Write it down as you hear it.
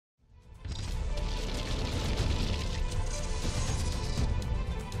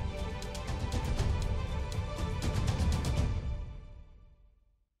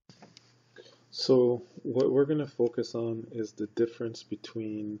So what we're going to focus on is the difference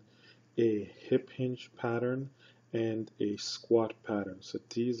between a hip hinge pattern and a squat pattern. So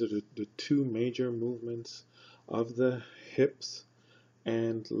these are the two major movements of the hips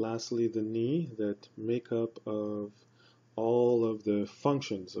and lastly the knee that make up of all of the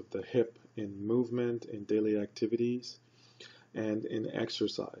functions of the hip in movement, in daily activities, and in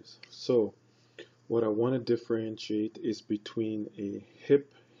exercise. So what I want to differentiate is between a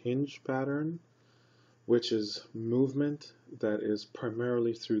hip hinge pattern, which is movement that is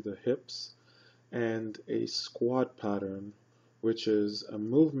primarily through the hips, and a squat pattern, which is a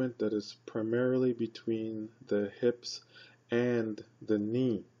movement that is primarily between the hips and the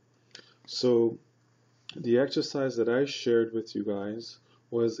knee. So the exercise that I shared with you guys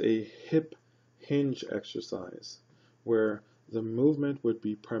was a hip hinge exercise, where the movement would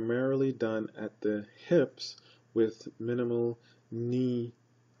be primarily done at the hips with minimal knee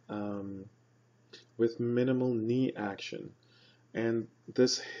action. And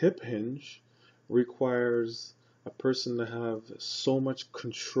this hip hinge requires a person to have so much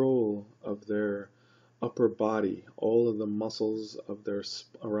control of their upper body, all of the muscles of their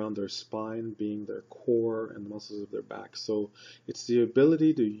around their spine being their core and muscles of their back. So it's the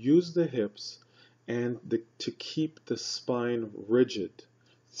ability to use the hips and to keep the spine rigid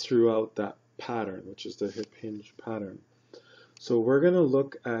throughout that pattern, which is the hip hinge pattern. So we're going to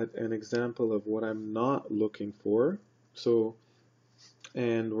look at an example of what I'm not looking for.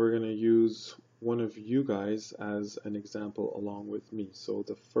 And we're going to use one of you guys as an example along with me. So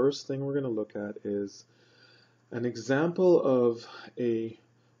the first thing we're going to look at is an example of a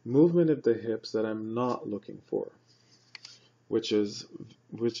movement of the hips that I'm not looking for, which is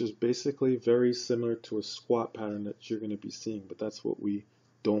basically very similar to a squat pattern that you're going to be seeing, but that's what we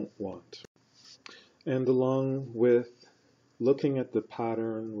don't want. And along with looking at the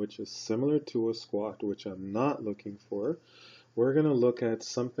pattern which is similar to a squat, which I'm not looking for, we're going to look at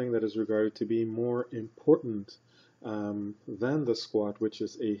something that is regarded to be more important than the squat, which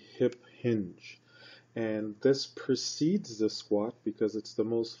is a hip hinge. And this precedes the squat because it's the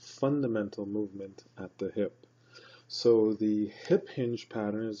most fundamental movement at the hip. So the hip hinge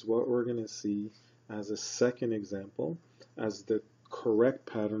pattern is what we're going to see as a second example, as the correct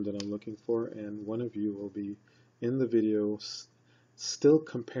pattern that I'm looking for, and one of you will be in the video still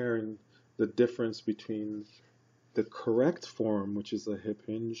comparing the difference between the correct form, which is the hip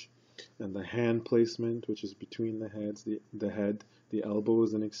hinge, and the hand placement, which is between the heads, the head, the elbow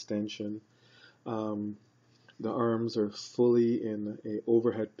is an extension. The arms are fully in a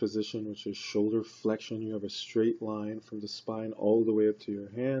overhead position, which is shoulder flexion. You have a straight line from the spine all the way up to your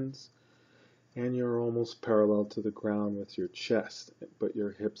hands, and you're almost parallel to the ground with your chest, but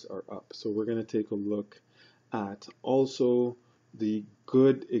your hips are up. So we're going to take a look at also the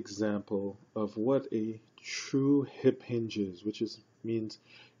good example of what a true hip hinge is, which means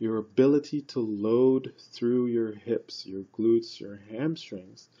your ability to load through your hips, your glutes, your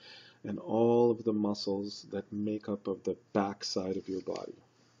hamstrings, and all of the muscles that make up of the back side of your body.